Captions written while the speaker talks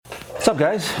What's up,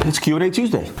 guys? It's Q&A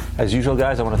Tuesday. As usual,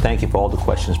 guys, I want to thank you for all the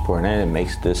questions pouring in. It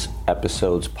makes this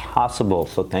episodes possible.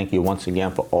 So thank you once again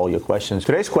for all your questions.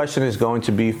 Today's question is going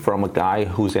to be from a guy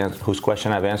whose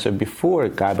question I've answered before, a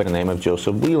guy by the name of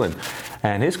Joseph Whelan.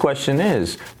 And his question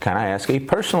is, can I ask a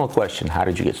personal question? How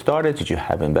did you get started? Did you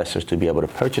have investors to be able to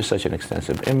purchase such an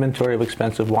extensive inventory of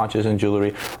expensive watches and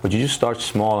jewelry? Or did you just start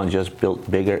small and just build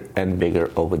bigger and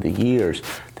bigger over the years?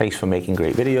 Thanks for making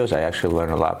great videos. I actually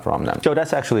learned a lot from them. So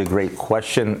that's actually a great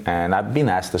question, and I've been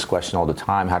asked this question all the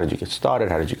time. How did you get started?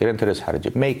 How did you get into this? How did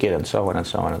you make it? And so on and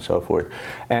so on and so forth.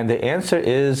 And the answer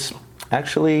is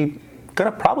actually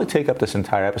gonna probably take up this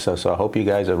entire episode, so I hope you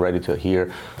guys are ready to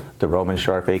hear the Roman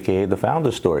Sharpe, aka the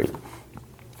founder story.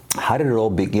 How did it all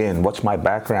begin? What's my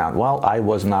background? Well, I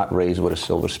was not raised with a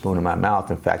silver spoon in my mouth.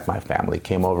 In fact, my family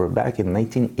came over back in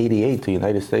 1988 to the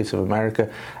United States of America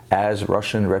as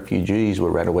Russian refugees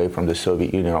were ran away from the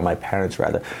Soviet Union, or my parents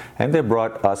rather. And they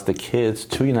brought us, the kids,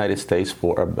 to the United States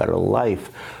for a better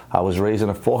life. I was raised in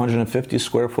a 450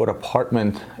 square foot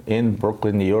apartment in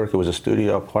Brooklyn, New York. It was a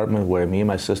studio apartment where me and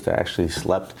my sister actually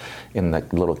slept in the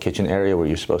little kitchen area where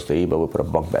you're supposed to eat, but we put a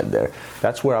bunk bed there.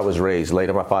 That's where I was raised.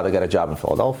 Later, my father got a job in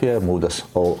Philadelphia, moved us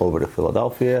all over to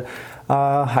Philadelphia.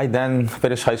 I then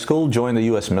finished high school, joined the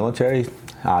U.S. military.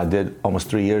 Did almost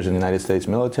 3 years in the United States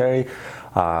military.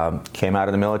 Came out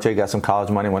of the military, got some college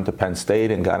money, went to Penn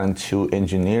State, and got into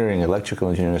engineering, electrical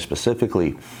engineering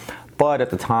specifically. But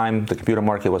at the time, the computer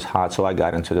market was hot, so I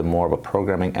got into the more of a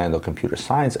programming and the computer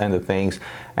science end of things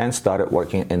and started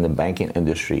working in the banking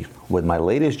industry, with my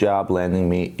latest job landing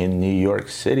me in New York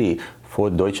City for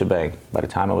Deutsche Bank. By the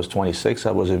time I was 26,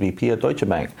 I was a VP at Deutsche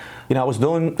Bank. You know, I was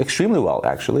doing extremely well,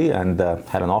 actually, and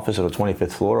had an office on the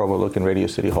 25th floor overlooking Radio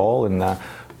City Hall, and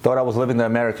thought I was living the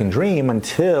American dream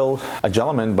until a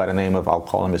gentleman by the name of, I'll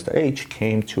call him Mr. H,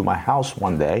 came to my house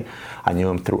one day. I knew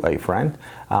him through a friend.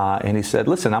 And he said,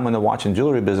 listen, I'm in the watch and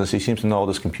jewelry business. He seems to know all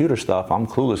this computer stuff. I'm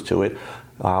clueless to it.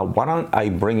 Why don't I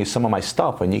bring you some of my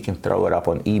stuff and you can throw it up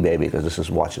on eBay, because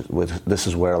this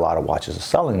is where a lot of watches are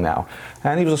selling now.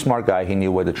 And he was a smart guy. He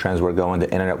knew where the trends were going.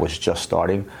 The internet was just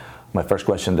starting. My first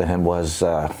question to him was,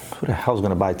 who the hell is going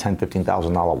to buy $10,000,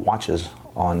 $15,000 watches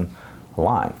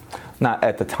online? Now,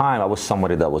 at the time, I was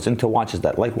somebody that was into watches,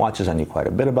 that liked watches. I knew quite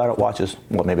a bit about watches.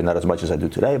 Well, maybe not as much as I do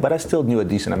today, but I still knew a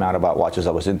decent amount about watches.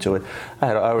 I was into it.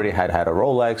 I already had a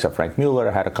Rolex, a Frank Mueller.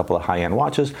 I had a couple of high-end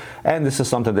watches. And this is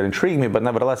something that intrigued me, but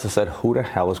nevertheless, I said, who the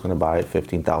hell is going to buy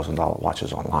 $15,000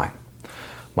 watches online?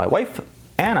 My wife,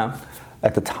 Anna,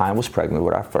 at the time was pregnant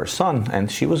with our first son,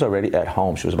 and she was already at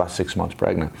home. She was about 6 months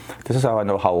pregnant. This is how I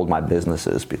know how old my business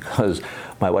is, because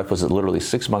my wife was literally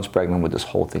 6 months pregnant when this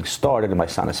whole thing started, and my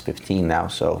son is 15 now,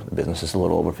 so the business is a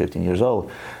little over 15 years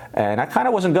old. And I kind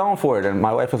of wasn't going for it, and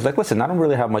my wife was like, listen, I don't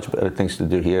really have much better things to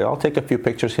do here. I'll take a few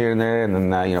pictures here and there,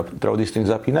 and then throw these things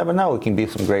up. You never know, it can be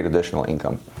some great additional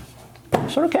income.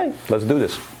 So okay, let's do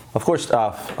this. Of course,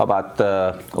 about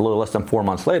a little less than 4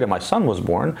 months later, my son was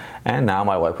born, and now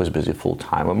my wife was busy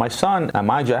full-time with my son. And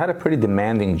mind you, I had a pretty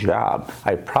demanding job.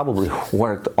 I probably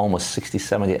worked almost 60,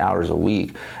 70 hours a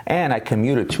week, and I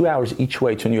commuted 2 hours each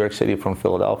way to New York City from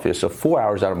Philadelphia, so 4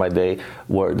 hours out of my day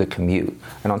were the commute.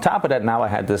 And on top of that, now I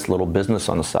had this little business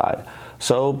on the side.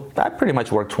 So I pretty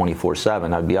much worked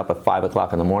 24/7. I'd be up at 5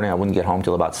 o'clock in the morning. I wouldn't get home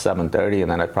till about 7:30,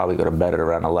 and then I'd probably go to bed at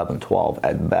around 11, 12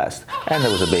 at best. And there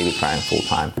was a baby crying full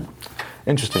time.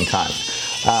 Interesting times.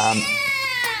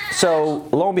 So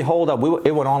lo and behold,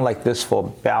 it went on like this for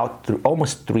about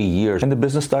almost 3 years, and the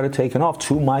business started taking off.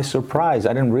 To my surprise,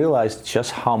 I didn't realize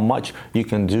just how much you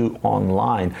can do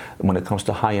online when it comes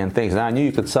to high-end things. Now, I knew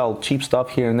you could sell cheap stuff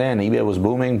here and there, and eBay was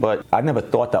booming, but I never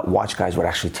thought that watch guys would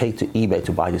actually take to eBay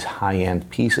to buy these high-end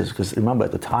pieces, because remember,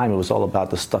 at the time, it was all about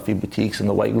the stuffy boutiques and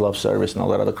the white glove service and all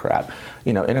that other crap.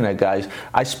 You know, internet guys,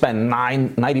 I spend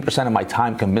 90% of my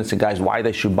time convincing guys why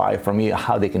they should buy from me,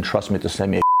 how they can trust me to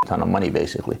send me a ton of money,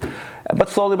 basically. But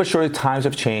slowly but surely, times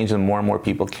have changed, and more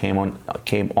people came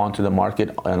onto the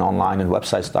market, and online and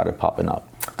websites started popping up.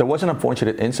 There was an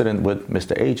unfortunate incident with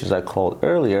Mr. H, as I called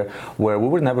earlier, where we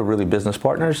were never really business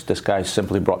partners. This guy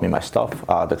simply brought me my stuff.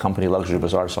 The company Luxury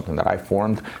Bazaar is something that I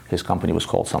formed. His company was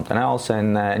called something else,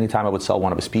 and anytime I would sell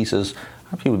one of his pieces,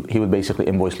 he would basically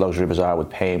invoice Luxury Bazaar, I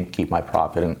would pay him, keep my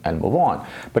profit, and move on.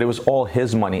 But it was all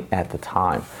his money at the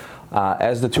time.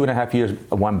 As the 2.5 years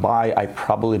went by, I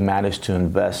probably managed to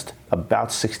invest about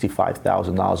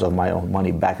 $65,000 of my own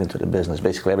money back into the business.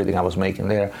 Basically, everything I was making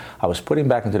there, I was putting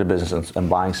back into the business and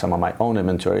buying some of my own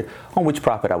inventory, on which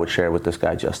profit I would share with this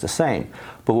guy just the same.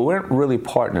 But we weren't really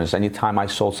partners. Anytime I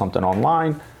sold something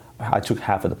online, I took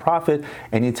half of the profit.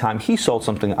 Anytime he sold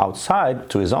something outside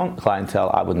to his own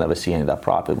clientele, I would never see any of that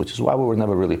profit, which is why we were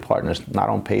never really partners, not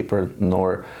on paper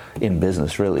nor in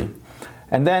business, really.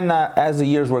 And then as the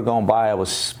years were going by, I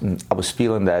was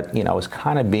feeling that, I was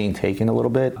kind of being taken a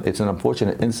little bit. It's an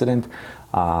unfortunate incident,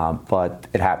 but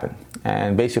it happened.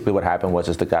 And basically what happened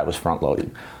was the guy was front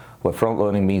loading. What front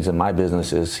loading means in my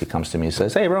business is he comes to me and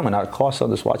says, hey, Roman, our cost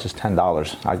on this watch is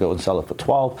 $10. I go and sell it for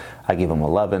 $12. I give him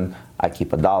 $11. I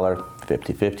keep $1.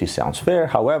 50-50 sounds fair.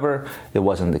 However, it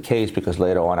wasn't the case, because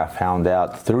later on I found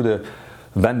out through the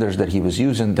vendors that he was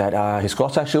using that his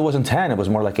cost actually wasn't 10, it was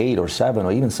more like 8 or 7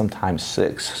 or even sometimes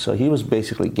 6. So he was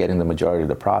basically getting the majority of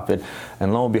the profit.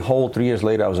 And lo and behold, 3 years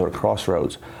later, I was at a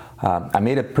crossroads. I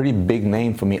made a pretty big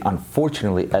name for me,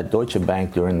 unfortunately, at Deutsche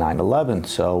Bank during 9/11.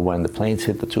 So when the planes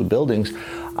hit the 2 buildings,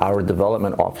 our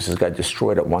development offices got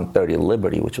destroyed at 130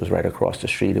 Liberty, which was right across the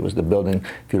street. It was the building,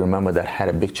 if you remember, that had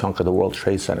a big chunk of the World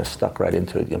Trade Center stuck right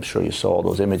into it. I'm sure you saw all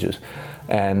those images.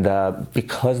 And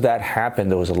because that happened,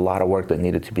 there was a lot of work that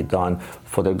needed to be done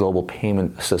for their global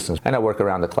payment systems. And I work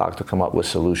around the clock to come up with a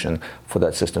solution for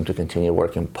that system to continue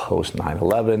working post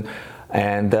 9/11.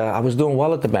 And I was doing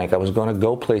well at the bank. I was going to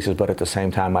go places, but at the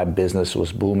same time, my business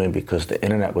was booming because the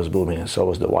internet was booming, and so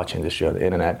was the watch industry on the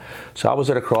internet. So I was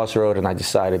at a crossroad, and I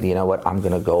decided, you know what, I'm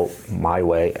going to go my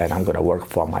way, and I'm going to work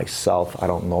for myself. I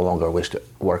don't no longer wish to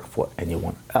work for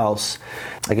anyone else.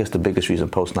 I guess the biggest reason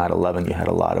post 9/11, you had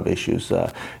a lot of issues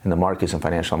in the markets, and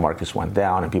financial markets went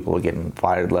down, and people were getting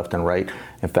fired left and right.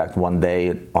 In fact, one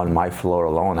day on my floor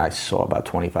alone, I saw about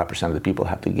 25% of the people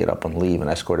have to get up and leave and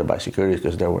escorted by security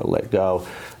because they were let go.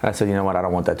 And I said, you know what, I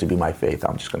don't want that to be my fate.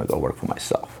 I'm just going to go work for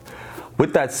myself.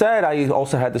 With that said, I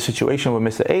also had the situation with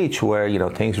Mr. H where,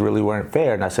 things really weren't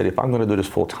fair. And I said, if I'm going to do this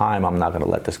full time, I'm not going to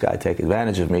let this guy take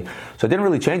advantage of me. So I didn't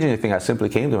really change anything. I simply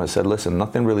came to him and said, listen,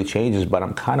 nothing really changes, but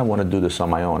I'm kind of want to do this on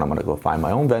my own. I'm going to go find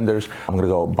my own vendors. I'm going to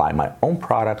go buy my own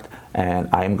product, and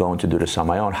I am going to do this on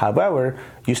my own. However,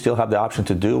 you still have the option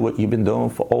to do what you've been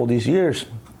doing for all these years.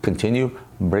 Continue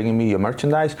bringing me your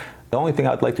merchandise. The only thing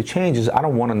I'd like to change is I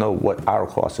don't want to know what our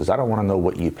cost is. I don't want to know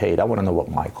what you paid. I want to know what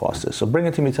my cost is. So bring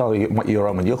it to me, tell me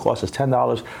your cost is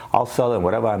 $10. I'll sell it, and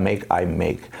whatever I make, I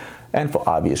make. And for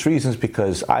obvious reasons,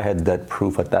 because I had that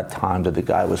proof at that time that the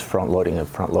guy was front-loading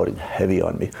heavy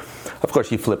on me. Of course,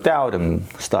 he flipped out and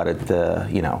started,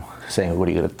 saying, what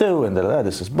are you going to do? And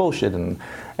this is bullshit,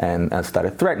 and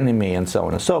started threatening me, and so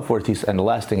on and so forth. And the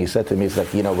last thing he said to me is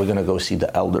like, we're going to go see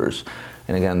the elders.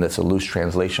 And again, that's a loose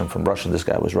translation from Russian. This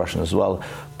guy was Russian as well.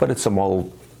 But it's some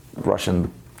old Russian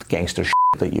gangster shit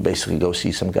that you basically go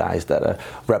see some guys that are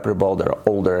reputable, that are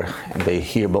older, and they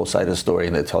hear both sides of the story,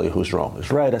 and they tell you who's wrong,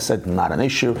 who's right. I said, not an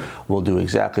issue. We'll do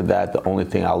exactly that. The only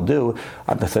thing I'll do,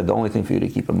 I said, the only thing for you to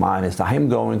keep in mind is I am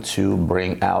going to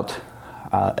bring out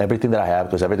everything that I have,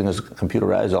 because everything is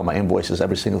computerized, all my invoices,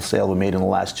 every single sale we made in the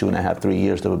last 2.5, 3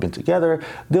 years that we've been together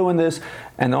doing this.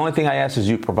 And the only thing I ask is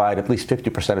you provide at least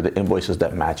 50% of the invoices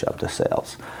that match up to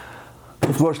sales.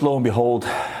 Of course, lo and behold,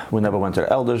 we never went to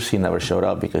the elders. He never showed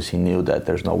up because he knew that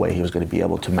there's no way he was going to be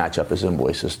able to match up his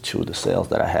invoices to the sales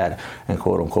that I had and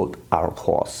quote unquote our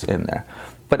costs in there.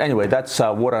 But anyway, that's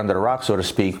water under the rock, so to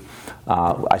speak.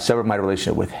 I severed my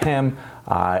relationship with him.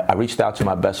 I reached out to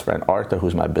my best friend Arthur,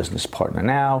 who's my business partner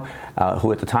now,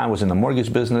 who at the time was in the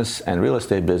mortgage business and real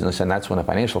estate business, and that's when the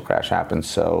financial crash happened.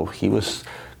 So he was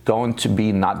going to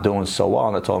be not doing so well,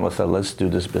 and I told him, I said, let's do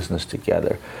this business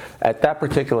together. At that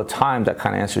particular time, that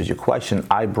kind of answers your question,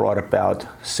 I brought about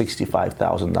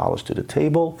 $65,000 to the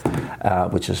table,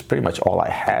 which is pretty much all I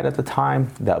had at the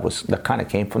time. That kind of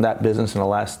came from that business in the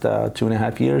last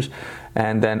 2.5 years.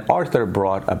 And then Arthur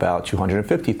brought about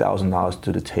 $250,000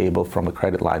 to the table from a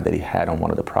credit line that he had on one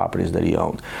of the properties that he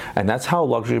owned. And that's how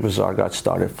Luxury Bazaar got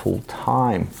started full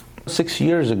time. 6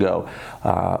 years ago,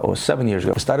 or 7 years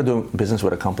ago, I started doing business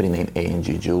with a company named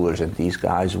A&G Jewelers, and these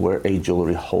guys were a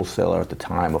jewelry wholesaler at the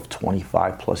time of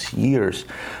 25 plus years.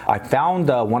 I found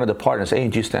one of the partners.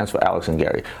 A&G stands for Alex and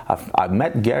Gary. I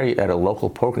met Gary at a local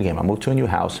poker game. I moved to a new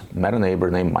house, met a neighbor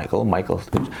named Michael. Michael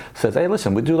says, hey,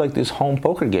 listen, we do like this home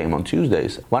poker game on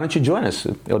Tuesdays. Why don't you join us?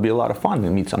 It'll be a lot of fun.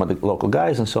 You'll meet some of the local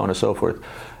guys and so on and so forth.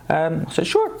 I said,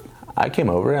 sure. I came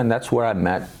over, and that's where I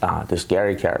met this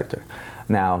Gary character.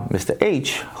 Now, Mr.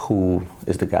 H, who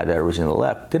is the guy that originally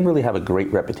left, didn't really have a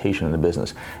great reputation in the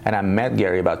business. And I met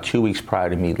Gary about 2 weeks prior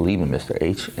to me leaving Mr.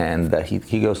 H. And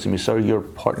he goes to me, so you're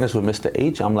partners with Mr.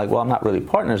 H? I'm like, well, I'm not really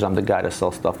partners. I'm the guy that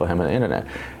sells stuff for him on the internet.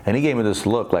 And he gave me this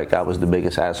look like I was the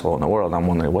biggest asshole in the world. I'm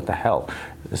wondering, what the hell?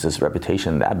 Is this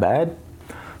reputation that bad?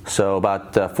 So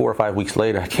about 4 or 5 weeks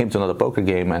later, I came to another poker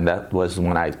game, and that was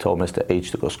when I told Mr.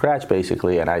 H to go scratch,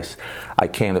 basically. And I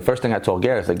came. The first thing I told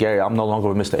Gary, I said, Gary, I'm no longer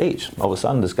with Mr. H. All of a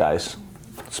sudden, this guy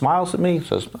smiles at me,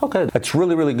 says, okay, that's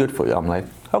really, really good for you. I'm like,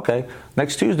 okay.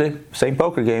 Next Tuesday, same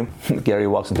poker game. Gary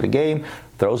walks into the game,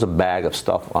 throws a bag of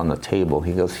stuff on the table.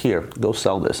 He goes, here, go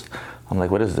sell this. I'm like,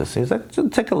 what is this? He's like,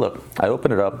 take a look. I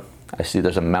open it up. I see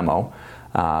there's a memo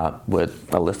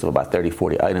with a list of about 30,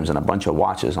 40 items and a bunch of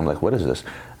watches. I'm like, what is this?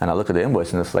 And I look at the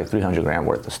invoice, and it's like 300 grand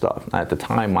worth of stuff. At the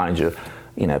time, mind you,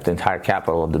 if the entire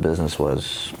capital of the business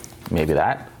was maybe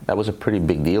that was a pretty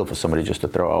big deal for somebody just to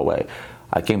throw away.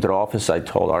 I came to the office, I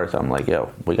told Arthur, I'm like,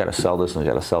 yo, we got to sell this, and we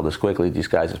got to sell this quickly. These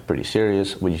guys are pretty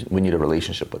serious. We need a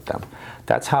relationship with them.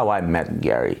 That's how I met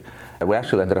Gary. We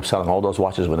actually ended up selling all those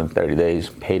watches within 30 days,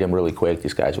 paid them really quick.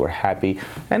 These guys were happy.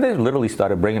 And they literally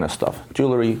started bringing us stuff,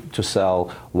 jewelry to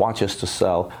sell, watches to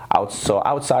sell. So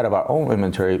outside of our own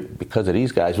inventory, because of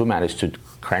these guys, we managed to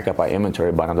crank up our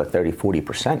inventory by another 30,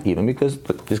 40% even, because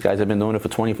these guys have been doing it for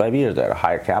 25 years. They had a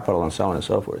higher capital and so on and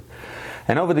so forth.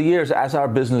 And over the years, as our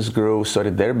business grew, so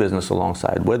did their business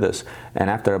alongside with us. And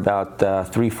after about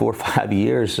 3, 4, 5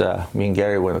 years, me and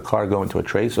Gary were in the car going to a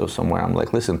trade show somewhere. I'm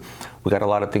like, listen, we got a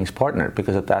lot of things partnered,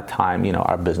 because at that time,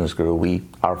 our business grew,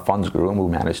 our funds grew, and we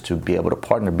managed to be able to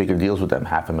partner bigger deals with them,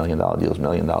 $500,000 deals, $1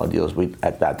 million deals. We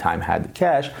at that time had the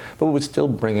cash, but we would still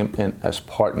bring them in as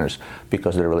partners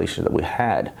because of the relationship that we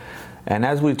had. And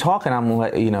as we're talking, I'm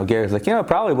like, Gary's like, it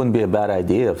probably wouldn't be a bad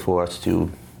idea for us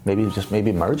to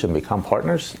maybe merge and become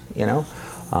partners.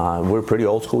 We're pretty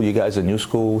old school. You guys are new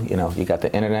school. You got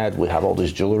the internet. We have all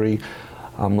this jewelry.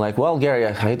 I'm like, well, Gary,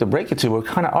 I hate to break it to you, we're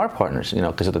kind of our partners,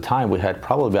 because at the time we had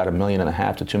probably about $1.5 million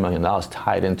to $2 million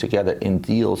tied in together in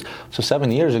deals. So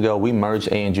 7 years ago, we merged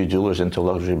A&G Jewelers into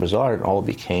Luxury Bazaar, and all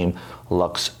became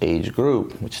Lux Age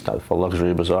Group, which stood for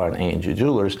Luxury Bazaar and A&G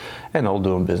Jewelers, and all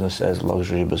doing business as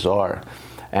Luxury Bazaar.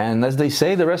 And as they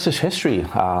say, the rest is history.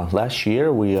 Last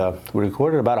year, we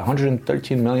recorded about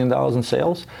 $113 million in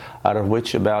sales, out of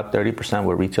which about 30%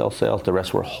 were retail sales. The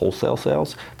rest were wholesale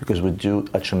sales, because we do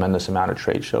a tremendous amount of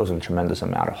trade shows and a tremendous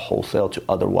amount of wholesale to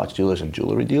other watch dealers and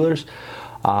jewelry dealers.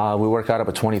 We work out of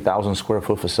a 20,000 square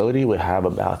foot facility. We have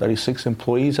about 36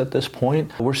 employees at this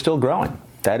point. We're still growing.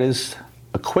 That is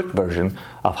a quick version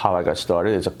of how I got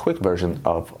started. It's a quick version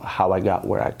of how I got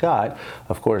where I got.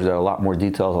 Of course, there are a lot more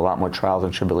details, a lot more trials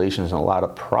and tribulations, and a lot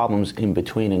of problems in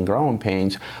between and growing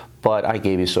pains. But I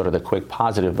gave you sort of the quick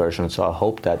positive version, so I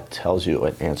hope that tells you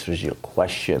and answers your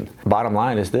question. Bottom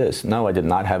line is this. No, I did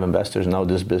not have investors. No,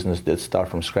 this business did start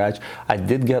from scratch. I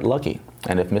did get lucky.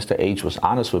 And if Mr. H was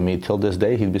honest with me, till this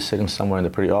day, he'd be sitting somewhere in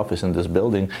the pretty office in this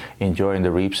building, enjoying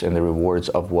the reaps and the rewards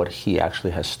of what he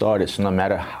actually has started. So no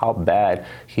matter how bad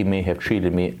he may have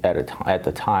treated me at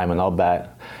the time,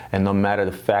 and no matter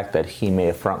the fact that he may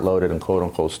have front-loaded and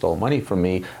quote-unquote stole money from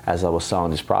me as I was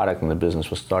selling this product and the business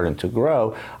was starting to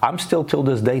grow, I'm still till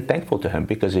this day thankful to him,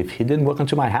 because if he didn't walk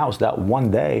into my house that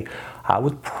one day, I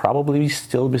would probably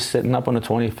still be sitting up on the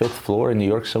 25th floor in New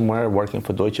York somewhere, working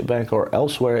for Deutsche Bank or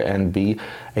elsewhere, and be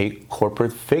a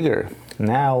corporate figure.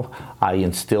 Now I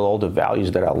instill all the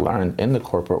values that I learned in the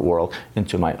corporate world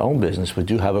into my own business. We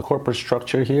do have a corporate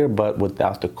structure here, but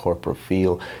without the corporate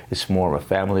feel. It's more of a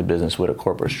family business with a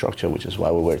corporate structure, which is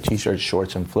why we wear t-shirts,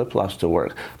 shorts, and flip-flops to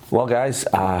work. Well, guys,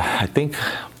 I think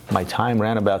my time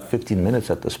ran about 15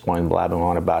 minutes at this point, blabbing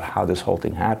on about how this whole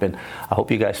thing happened. I hope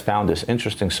you guys found this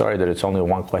interesting. Sorry that it's only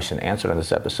one question answered on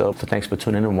this episode. So thanks for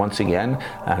tuning in once again,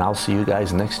 and I'll see you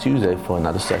guys next Tuesday for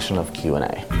another session of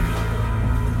Q&A.